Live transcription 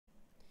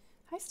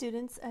Hi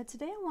students,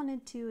 today I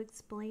wanted to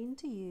explain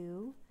to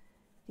you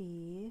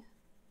the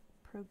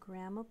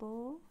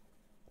programmable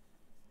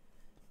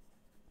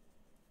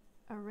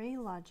array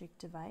logic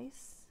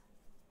device.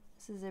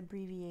 This is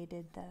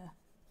abbreviated the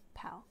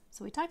PAL.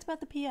 So we talked about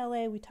the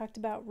PLA, we talked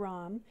about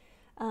ROM,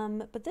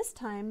 but this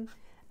time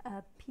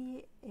PAL,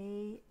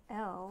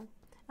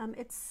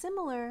 it's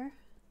similar,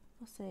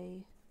 I'll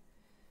say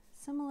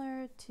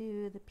similar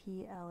to the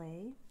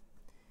PLA,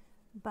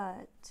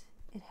 but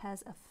it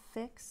has a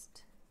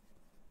fixed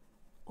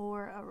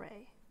or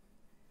array,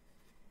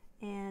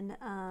 and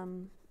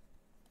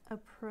a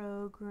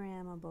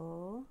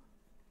programmable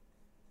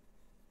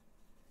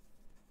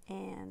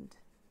and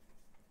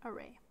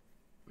array.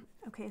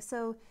 Okay,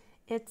 so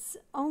it's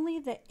only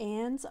the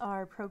ands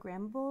are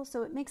programmable,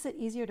 so it makes it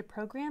easier to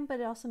program,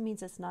 but it also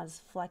means it's not as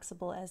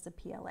flexible as the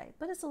PLA,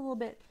 but it's a little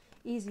bit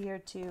easier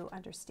to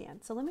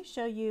understand. So let me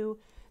show you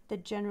the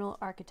general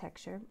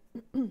architecture.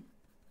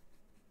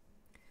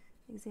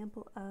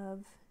 Example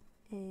of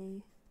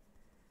a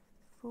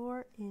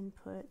 4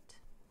 input,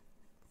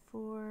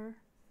 4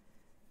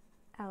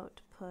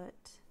 output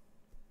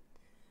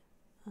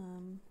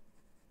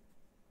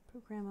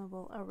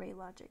programmable array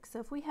logic. So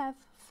if we have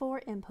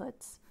 4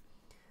 inputs,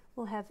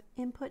 we'll have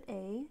input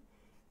A,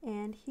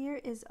 and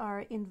here is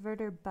our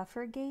inverter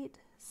buffer gate.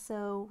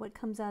 So what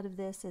comes out of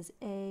this is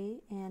A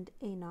and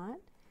A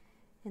naught,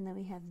 and then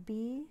we have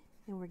B,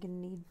 and we're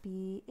going to need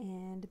B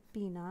and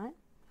B naught,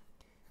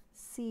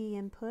 C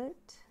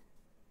input,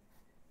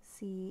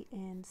 C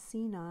and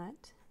C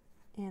naught,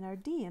 and our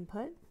D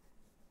input,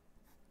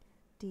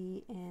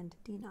 D and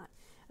D naught.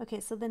 Okay,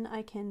 so then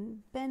I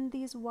can bend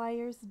these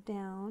wires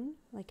down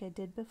like I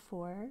did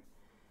before.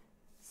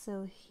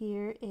 So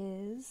here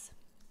is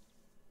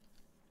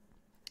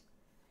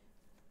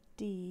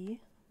D.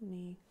 Let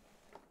me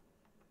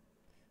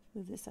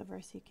move this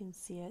over so you can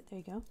see it. There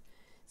you go.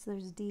 So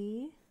there's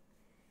D,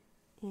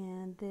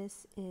 and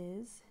this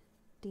is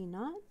D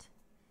naught,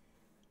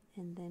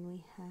 and then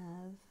we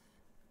have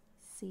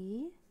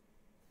C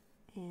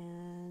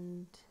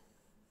and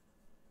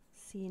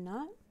C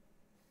naught,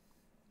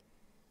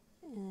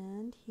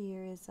 and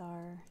here is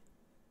our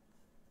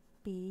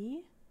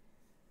B,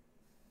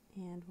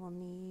 and we'll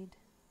need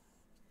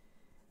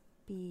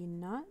B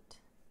naught.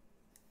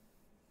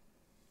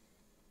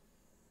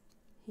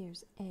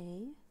 Here's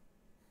A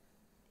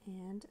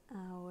and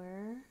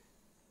our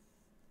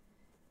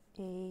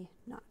A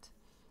naught.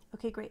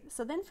 Okay, great.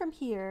 So then from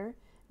here,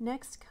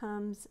 next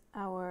comes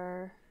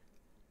our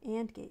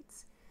AND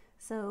gates.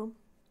 So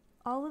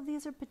all of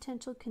these are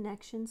potential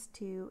connections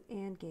to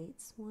AND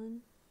gates. 1,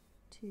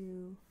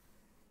 2,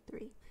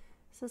 3.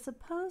 So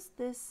suppose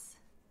this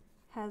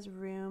has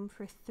room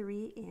for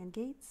 3 AND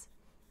gates,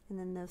 and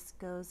then this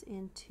goes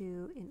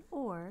into an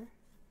OR,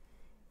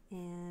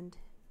 and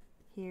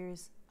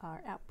here's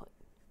our output.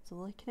 So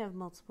we can have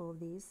multiple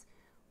of these.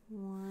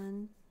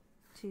 1,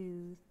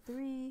 2,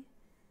 3,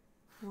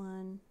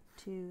 1,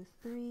 2,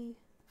 3,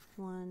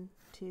 1,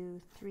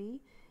 2,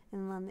 3,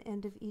 and on the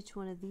end of each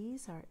one of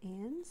these are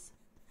ANDs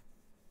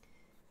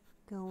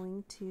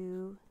going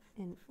to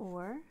an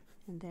OR,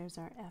 and there's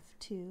our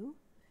F2,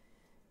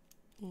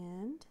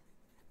 and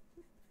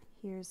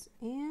here's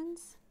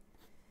ANDs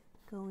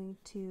going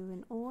to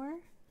an OR,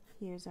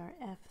 here's our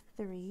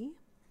F3,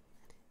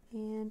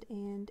 and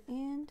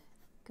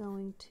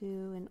going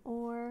to an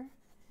OR,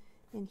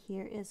 and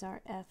here is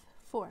our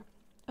F4.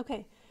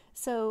 Okay,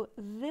 so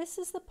this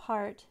is the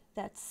part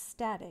that's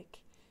static.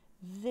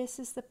 This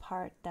is the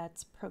part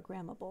that's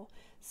programmable.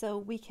 So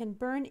we can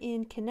burn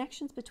in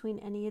connections between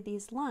any of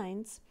these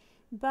lines,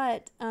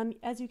 but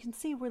as you can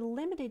see, we're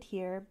limited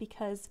here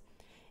because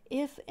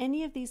if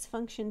any of these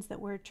functions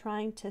that we're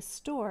trying to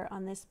store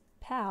on this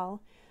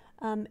PAL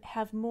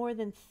have more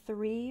than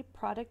 3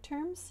 product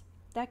terms,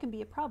 that can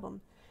be a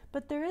problem.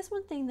 But there is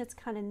one thing that's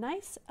kind of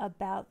nice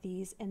about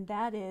these, and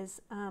that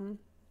is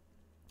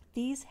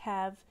these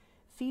have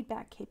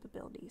feedback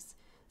capabilities.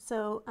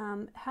 So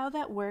how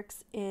that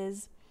works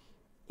is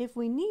if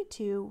we need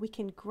to, we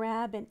can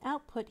grab an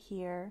output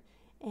here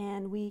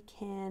and we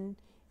can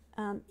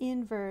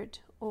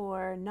invert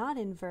or not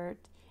invert,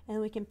 and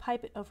we can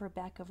pipe it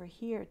back over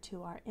here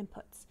to our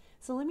inputs.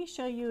 So let me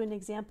show you an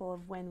example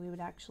of when we would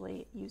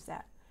actually use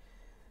that.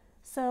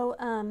 So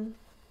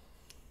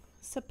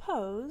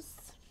suppose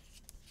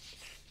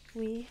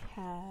we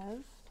have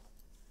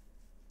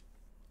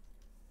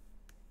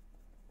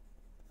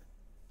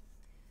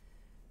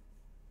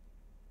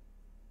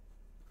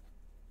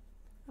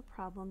a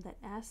problem that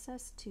asks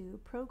us to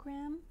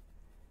program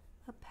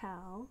a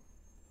PAL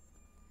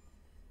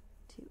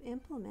to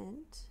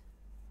implement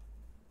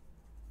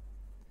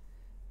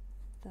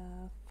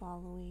the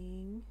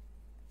following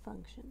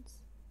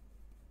functions.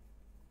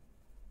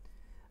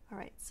 All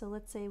right, so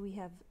let's say we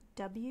have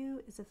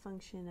W is a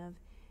function of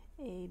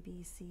A,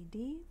 B, C,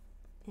 D,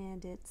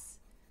 and its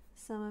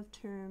sum of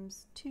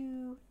terms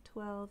 2,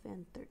 12,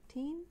 and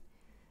 13.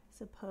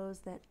 Suppose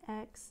that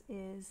X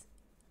is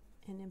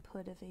an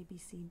input of A, B,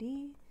 C,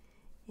 D,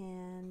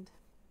 and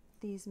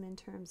these min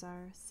terms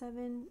are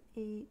 7,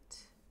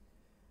 8,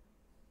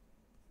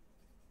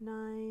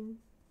 9,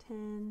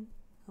 10,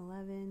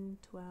 11,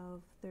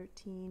 12,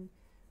 13,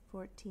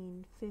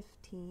 14,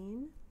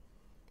 15.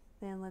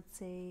 Then let's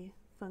say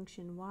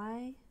function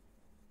y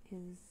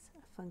is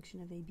a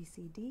function of a, b,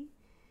 c, d,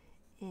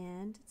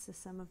 and it's the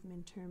sum of them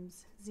in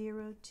terms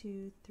 0,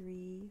 2,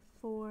 3,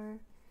 4,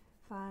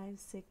 5,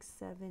 6,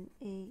 7,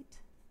 8,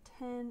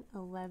 10,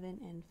 11,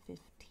 and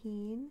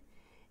 15.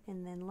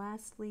 And then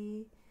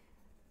lastly,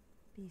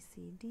 b,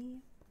 c,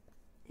 d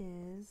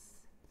is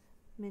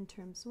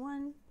minterms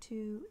 1,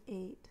 2,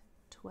 8,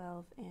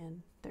 12,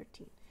 and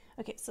 13.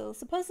 Okay, so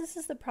suppose this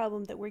is the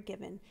problem that we're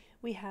given.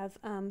 We have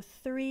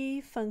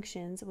 3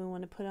 functions we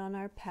want to put on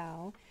our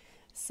PAL.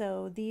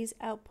 So these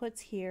outputs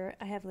here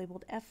I have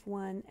labeled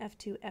F1,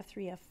 F2,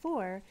 F3,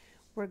 F4.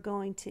 We're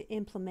going to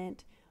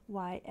implement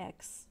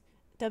YX,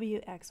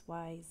 W, X,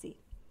 Y, Z.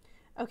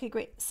 Okay,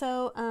 great.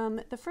 So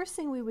the first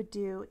thing we would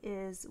do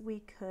is we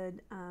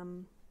could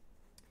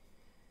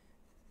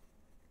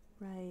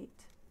write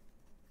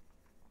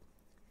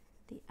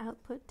the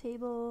output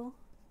table,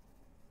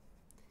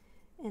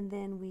 and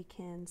then we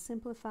can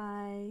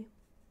simplify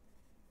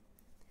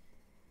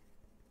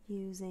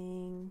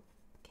using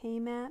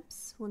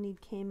K-maps. We'll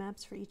need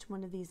K-maps for each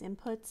one of these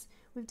inputs.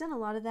 We've done a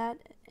lot of that,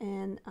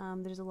 and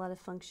there's a lot of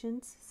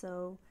functions,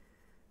 so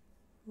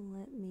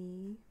let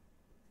me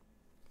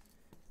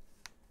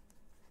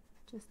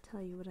just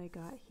tell you what I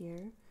got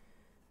here.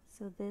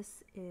 So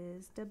this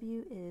is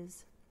W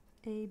is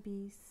A,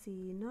 B,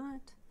 C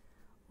naught,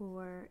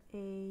 or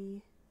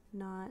A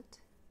naught,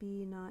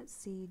 B naught,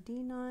 C,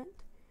 D naught,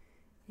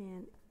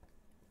 and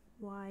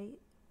Y,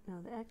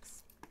 no, the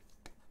X,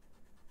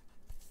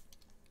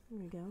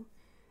 there we go,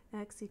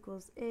 X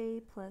equals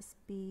A plus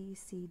B,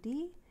 C,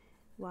 D,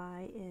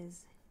 Y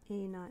is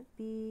A naught,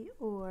 B,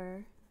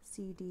 or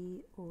C,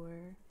 D,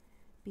 or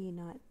B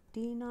naught,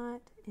 D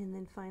naught, and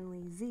then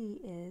finally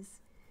Z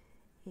is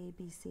A,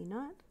 B, C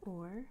naught,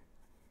 or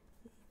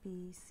A,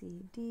 B,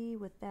 C, D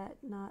with that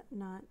naught,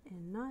 naught,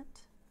 and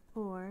naught,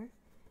 or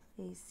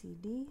A, C,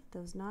 D,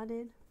 those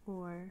knotted,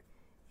 or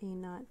A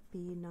naught,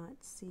 B naught,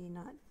 C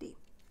naught, D.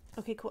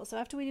 Okay, cool. So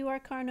after we do our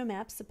Carnot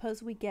maps,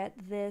 suppose we get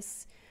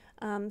this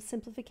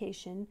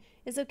simplification.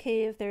 It's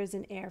okay if there's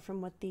an error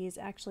from what these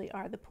actually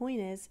are. The point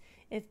is,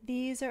 if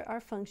these are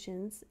our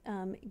functions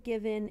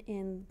given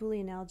in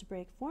Boolean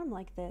algebraic form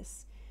like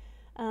this,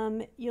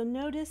 you'll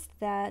notice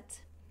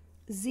that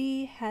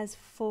Z has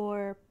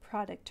 4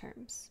 product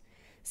terms.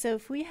 So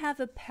if we have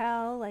a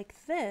PAL like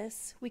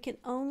this, we can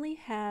only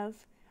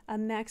have a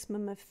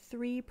maximum of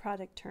 3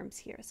 product terms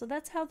here. So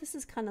that's how this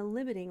is kind of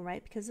limiting,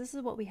 right? Because this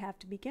is what we have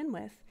to begin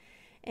with.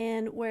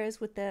 And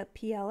whereas with the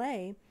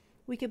PLA,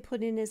 we could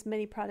put in as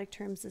many product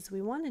terms as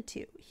we wanted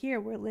to. Here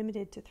we're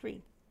limited to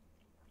 3.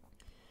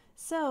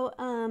 So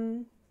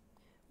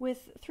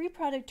with 3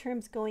 product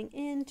terms going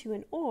into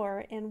an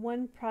OR and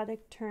 1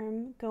 product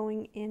term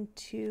going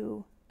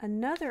into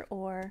another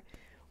OR,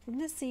 we're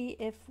going to see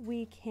if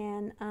we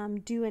can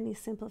do any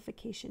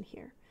simplification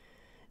here.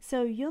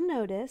 So you'll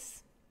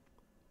notice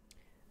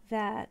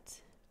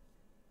that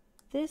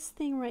this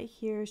thing right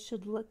here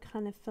should look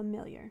kind of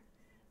familiar.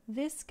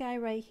 This guy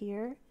right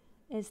here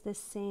is the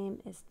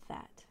same as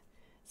that.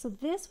 So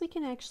this we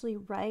can actually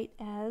write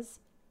as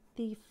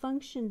the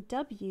function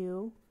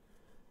W,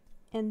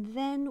 and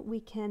then we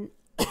can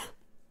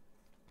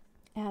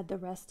add the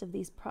rest of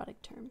these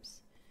product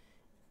terms.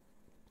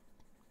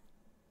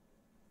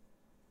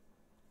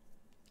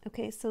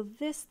 Okay, so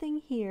this thing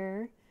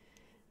here,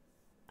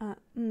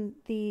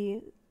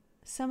 the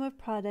sum of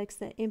products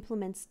that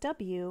implements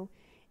W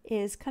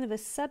is kind of a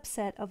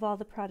subset of all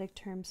the product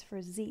terms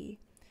for Z.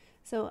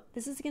 So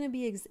this is going to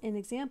be an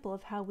example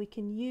of how we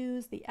can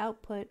use the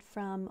output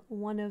from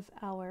one of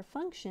our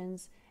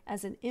functions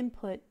as an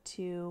input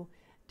to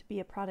be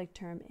a product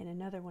term in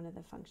another one of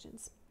the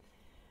functions.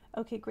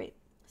 Okay, great.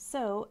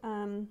 So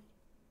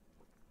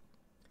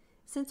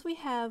since we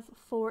have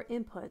 4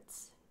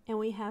 inputs and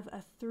we have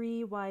a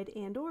 3 wide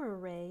and/or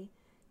array,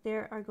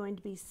 there are going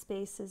to be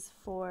spaces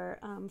for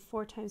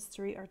 4 times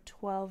 3 are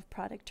 12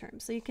 product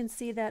terms. So you can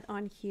see that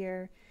on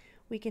here.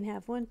 We can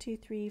have 1, 2,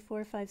 3,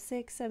 4, 5,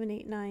 6, 7,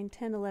 8, 9,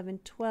 10, 11,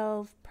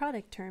 12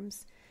 product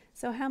terms.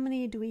 So how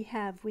many do we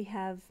have? We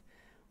have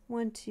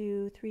 1,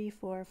 2, 3,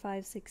 4,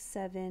 5, 6,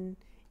 7,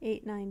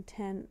 8, 9,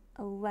 10,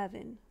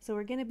 11. So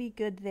we're going to be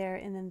good there,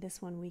 and then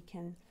this one we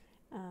can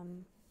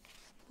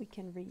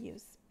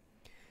reuse.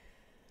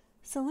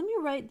 So let me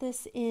write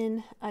this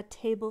in a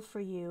table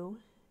for you,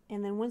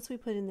 and then once we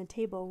put in the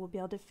table, we'll be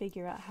able to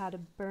figure out how to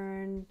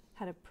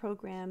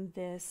program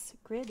this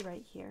grid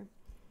right here.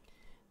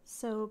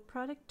 So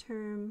product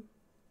term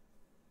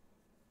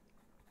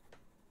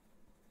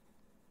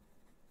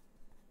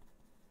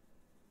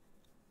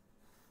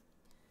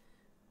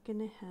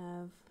gonna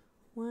have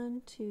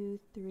 1, 2,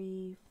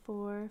 3,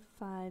 4,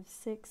 5,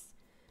 6,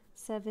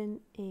 7,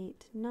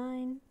 8,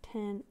 9,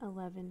 10,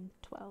 11,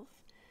 12.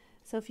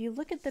 So if you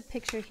look at the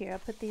picture here, I'll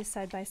put these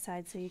side by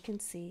side so you can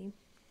see.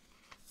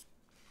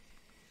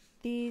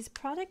 These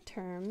product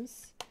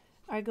terms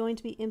are going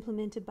to be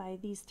implemented by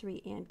these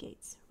 3 AND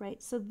gates,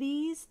 right? So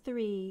these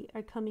 3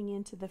 are coming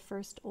into the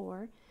first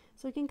OR.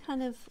 So we can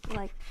kind of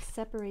like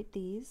separate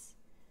these.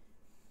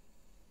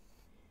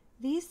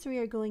 These 3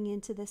 are going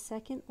into the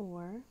second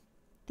OR.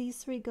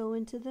 These 3 go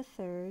into the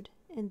third,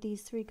 and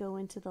these 3 go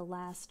into the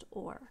last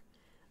OR.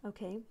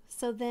 Okay,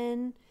 so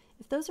then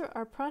if those are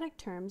our product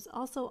terms,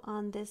 also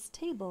on this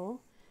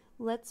table,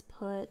 let's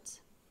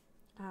put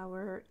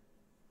our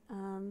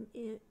and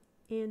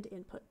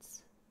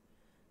inputs.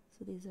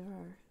 So these are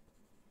our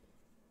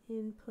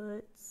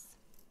inputs.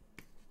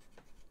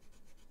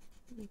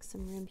 Make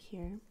some room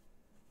here.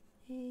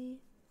 A,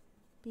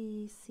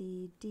 B,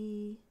 C,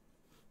 D.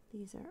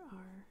 These are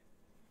our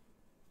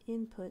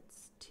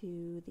inputs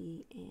to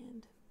the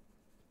AND.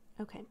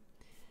 Okay,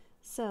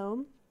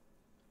 so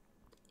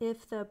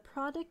if the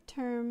product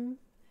term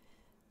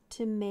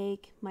to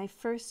make my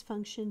first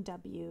function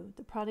W,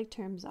 the product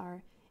terms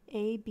are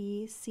A,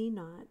 B, C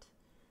naught,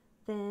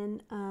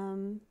 then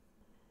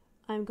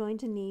I'm going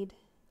to need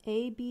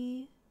A,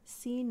 B,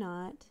 C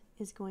naught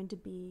is going to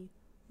be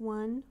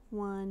 1,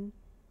 1,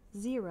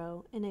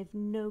 0, and I have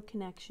no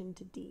connection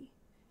to D.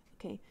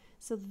 Okay,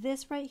 so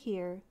this right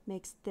here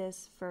makes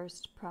this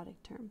first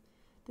product term.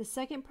 The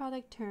second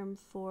product term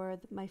for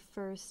my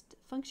first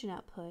function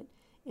output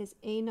is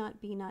A naught,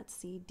 B naught,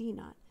 C, D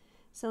naught.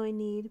 So I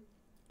need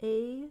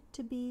A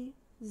to be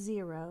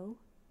 0,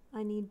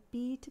 I need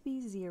B to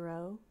be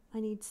 0, I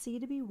need C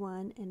to be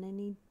 1, and I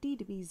need D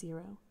to be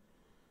 0.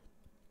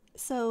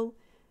 So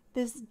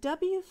this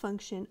W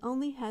function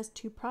only has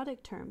 2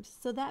 product terms,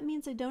 so that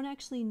means I don't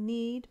actually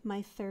need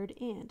my third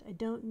AND. I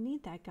don't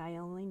need that guy, I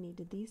only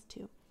needed these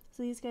 2.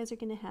 So these guys are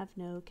going to have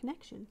no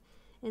connection.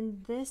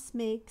 And this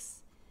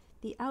makes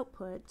the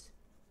output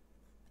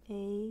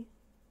A,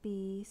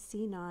 B,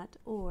 C naught,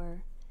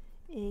 or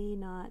A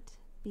naught,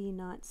 B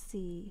naught,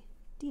 C,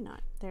 D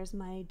naught. There's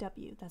my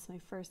W. That's my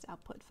first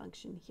output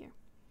function here.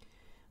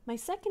 My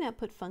second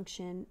output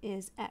function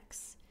is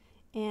X.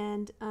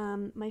 And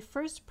my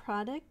first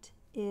product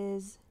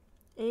is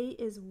A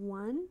is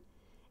 1,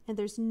 and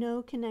there's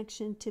no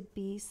connection to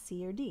B,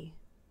 C, or D.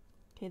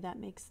 Okay, that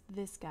makes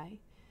this guy.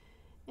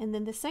 And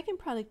then the second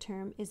product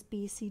term is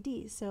B, C,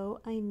 D.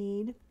 So I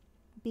need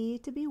B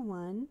to be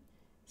 1,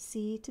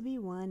 C to be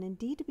 1, and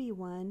D to be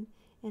 1,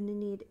 and I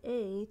need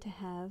A to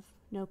have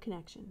no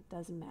connection.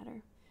 Doesn't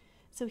matter.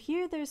 So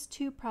here there's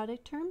 2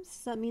 product terms,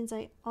 so that means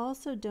I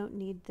also don't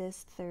need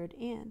this third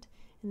AND.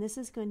 And this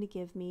is going to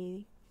give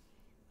me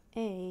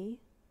A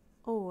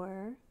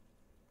or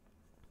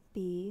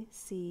B,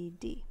 C,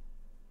 D.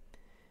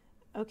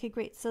 Okay,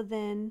 great. So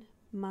then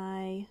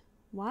my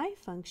Y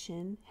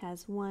function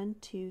has 1,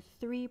 2,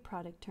 3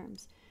 product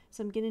terms.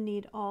 So I'm going to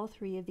need all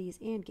 3 of these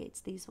AND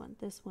gates. These one,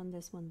 this one,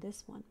 this one,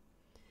 this one.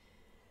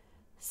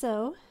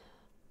 So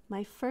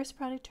my first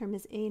product term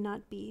is A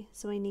naught B.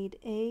 So I need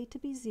A to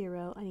be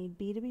 0, I need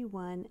B to be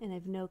 1, and I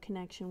have no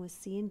connection with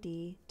C and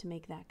D to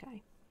make that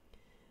guy.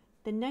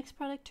 The next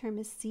product term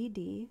is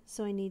CD,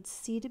 so I need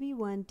C to be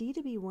 1, D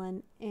to be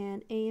 1,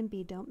 and A and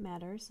B don't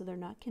matter, so they're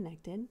not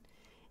connected.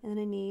 And then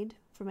I need,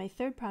 for my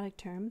third product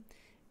term,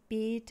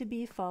 B to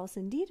be false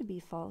and D to be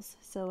false,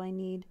 so I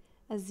need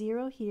a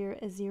 0 here,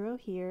 a 0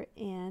 here,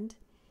 and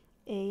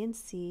A and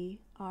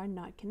C are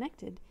not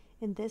connected.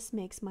 And this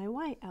makes my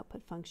Y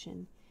output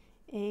function,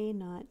 A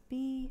naught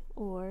B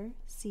or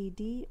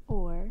CD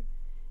or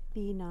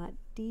B naught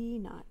D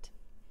naught.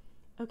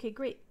 Okay,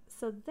 great.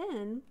 So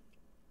then,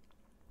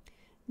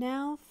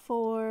 now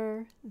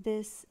for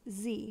this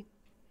Z.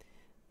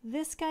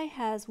 This guy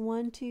has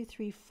 1, 2,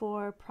 3,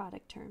 4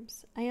 product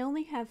terms. I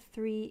only have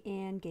 3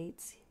 AND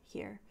gates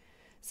here.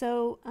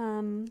 So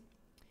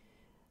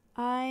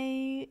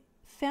I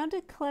found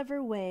a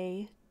clever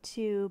way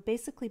to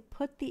basically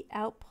put the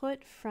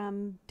output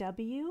from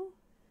W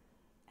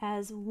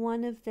as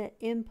one of the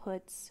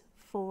inputs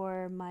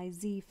for my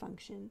Z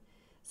function.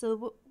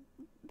 So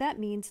that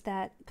means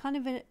that kind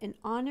of an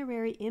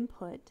honorary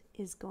input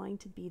is going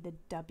to be the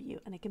W,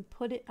 and I can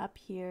put it up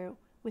here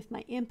with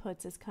my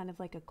inputs as kind of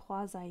like a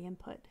quasi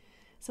input.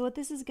 So what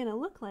this is going to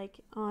look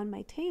like on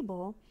my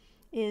table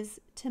is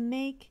to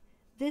make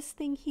this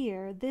thing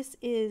here, this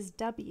is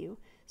W.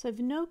 So I have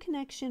no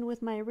connection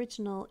with my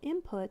original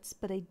inputs,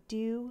 but I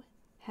do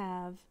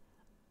have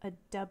a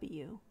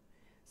W.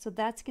 So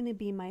that's going to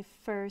be my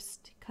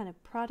first kind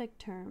of product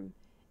term,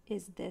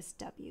 is this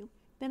W.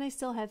 Then I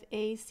still have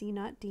A, C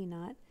naught, D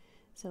naught.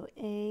 So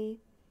A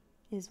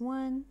is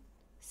 1,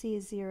 C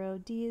is 0,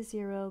 D is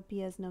 0, B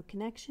has no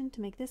connection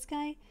to make this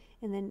guy,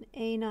 and then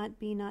A naught,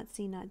 B naught,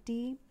 C naught,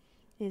 D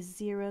is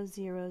 0,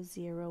 0,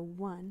 0,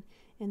 1.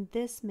 And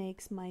this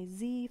makes my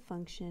Z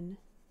function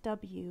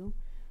W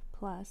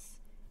plus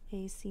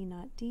A, C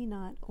naught, D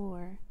naught,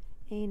 or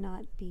A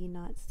naught, B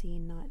naught, C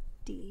naught,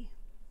 D.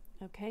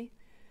 Okay?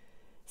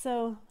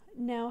 So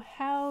now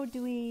how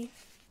do we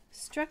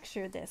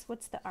structure this?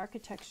 What's the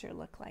architecture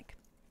look like?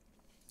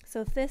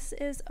 So if this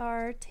is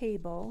our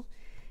table,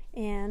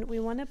 and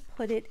we want to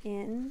put it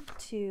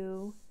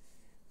into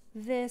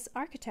this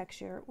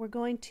architecture, we're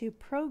going to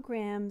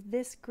program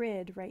this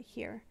grid right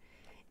here.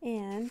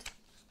 And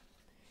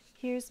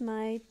here's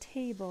my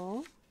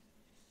table.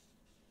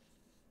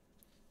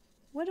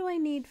 What do I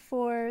need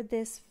for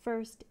this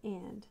first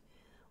AND?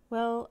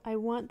 Well, I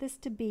want this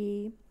to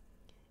be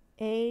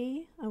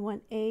I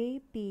want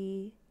A,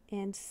 B,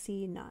 and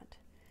C naught.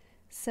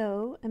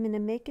 So I'm going to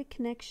make a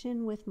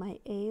connection with my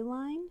A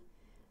line,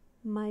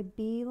 my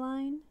B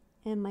line,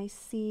 and my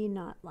C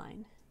naught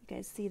line. You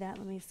guys see that?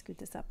 Let me scoot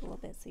this up a little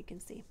bit so you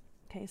can see.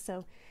 Okay,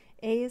 so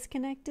A is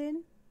connected,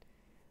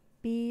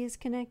 B is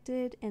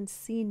connected, and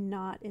C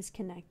naught is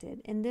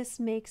connected. And this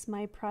makes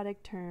my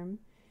product term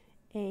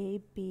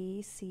A,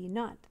 B, C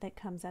naught that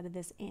comes out of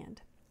this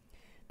AND.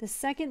 The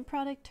second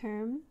product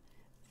term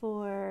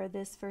for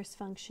this first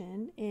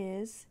function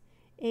is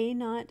A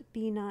naught,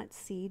 B naught,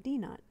 C, D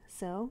naught.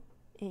 So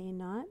A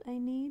naught I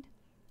need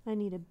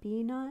a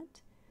B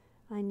naught,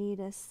 I need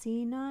a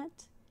C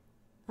naught,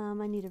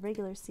 I need a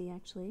regular C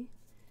actually.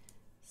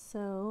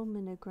 So I'm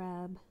going to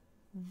grab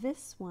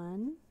this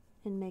one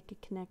and make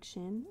a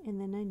connection,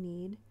 and then I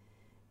need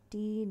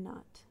D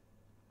naught,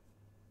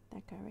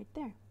 that guy right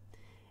there.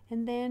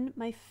 And then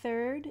my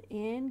third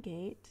AND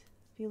gate,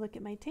 if you look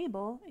at my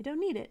table, I don't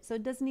need it, so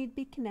it doesn't need to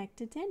be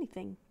connected to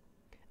anything.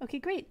 Okay,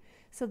 great.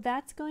 So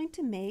that's going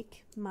to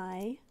make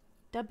my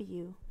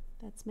W.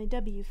 That's my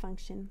W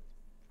function.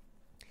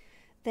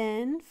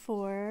 Then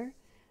for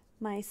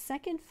my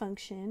second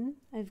function,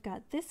 I've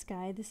got this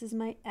guy. This is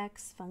my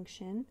X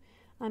function.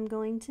 I'm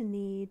going to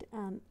need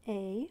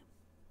A.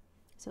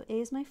 So A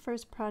is my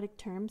first product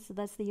term, so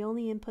that's the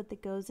only input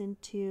that goes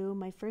into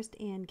my first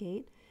AND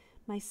gate.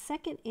 My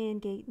second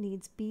AND gate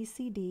needs B,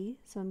 C, D,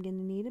 so I'm going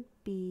to need a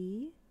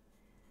B,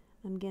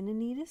 I'm going to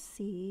need a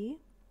C,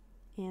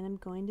 and I'm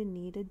going to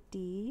need a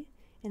D,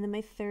 and then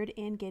my third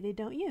AND gate I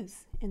don't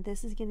use, and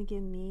this is going to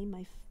give me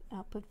my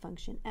output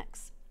function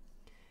X.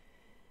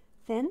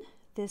 Then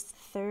this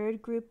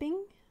third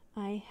grouping,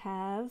 I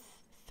have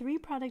three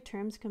product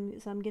terms,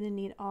 so I'm going to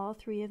need all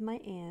three of my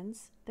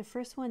ANDs. The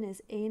first one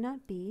is A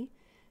naught B,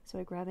 so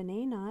I grab an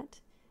A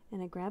naught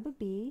and I grab a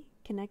B,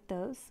 connect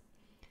those.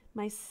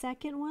 My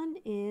second one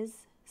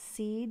is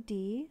C,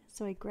 D,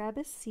 so I grab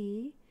a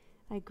C,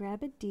 I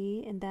grab a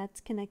D, and that's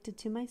connected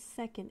to my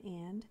second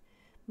AND.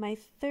 My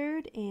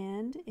third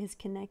AND is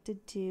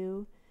connected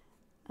to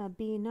a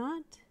B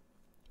naught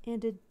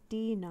and a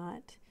D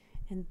naught,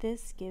 and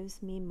this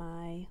gives me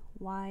my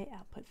Y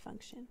output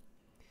function.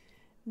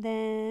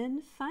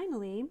 Then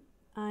finally,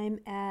 I'm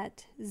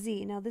at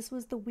Z. Now this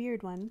was the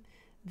weird one.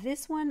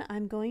 This one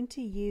I'm going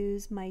to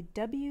use my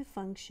W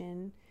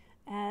function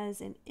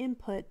as an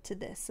input to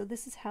this. So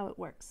this is how it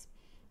works.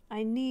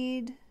 I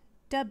need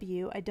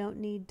W, I don't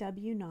need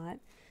W naught.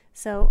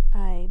 So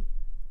I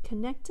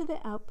connect to the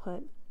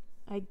output,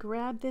 I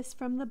grab this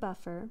from the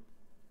buffer,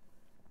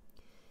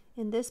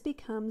 and this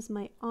becomes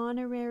my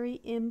honorary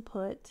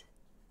input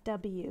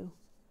W.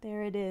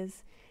 There it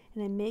is.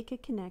 And I make a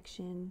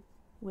connection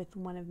with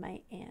one of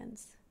my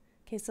ANDs.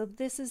 Okay, so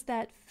this is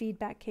that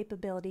feedback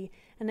capability,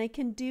 and I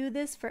can do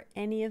this for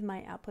any of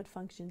my output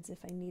functions if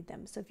I need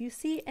them. So if you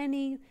see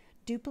any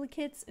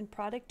duplicates in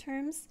product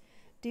terms,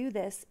 do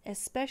this,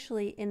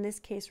 especially in this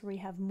case where we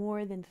have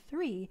more than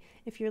three,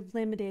 if you're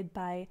limited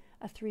by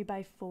a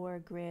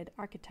 3x4 grid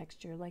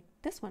architecture like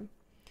this one.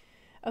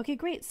 Okay,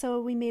 great. So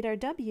we made our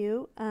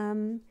W.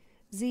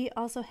 Z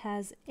also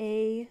has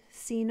A,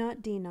 C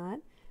naught, D naught.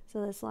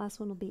 So this last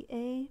one will be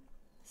A,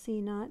 C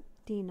naught,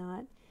 D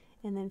naught.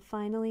 And then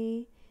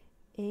finally,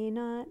 A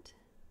naught,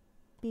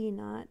 B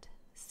naught,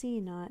 C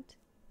naught,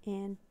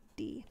 and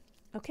D.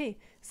 Okay,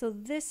 so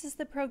this is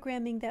the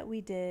programming that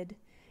we did,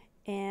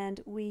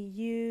 and we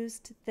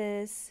used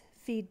this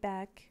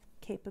feedback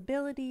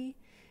capability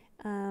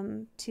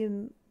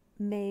to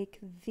make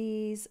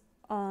these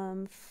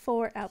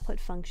 4 output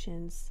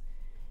functions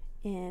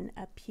in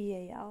a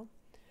PAL.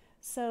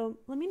 So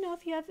let me know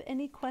if you have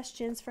any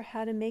questions for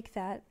how to make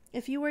that.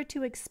 If you were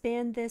to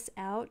expand this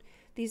out,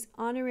 these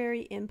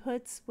honorary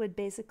inputs would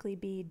basically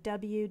be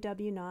W,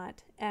 W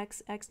naught,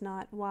 X, X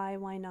naught, Y,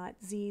 Y naught,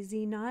 Z,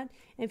 Z naught.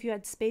 And if you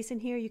had space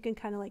in here, you can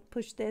kind of like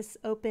push this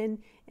open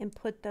and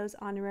put those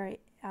honorary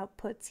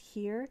outputs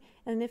here.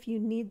 And if you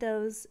need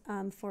those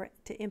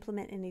to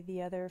implement any of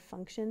the other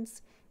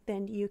functions,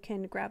 then you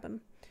can grab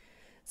them.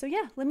 So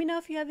yeah, let me know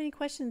if you have any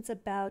questions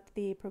about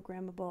the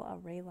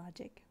programmable array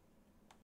logic.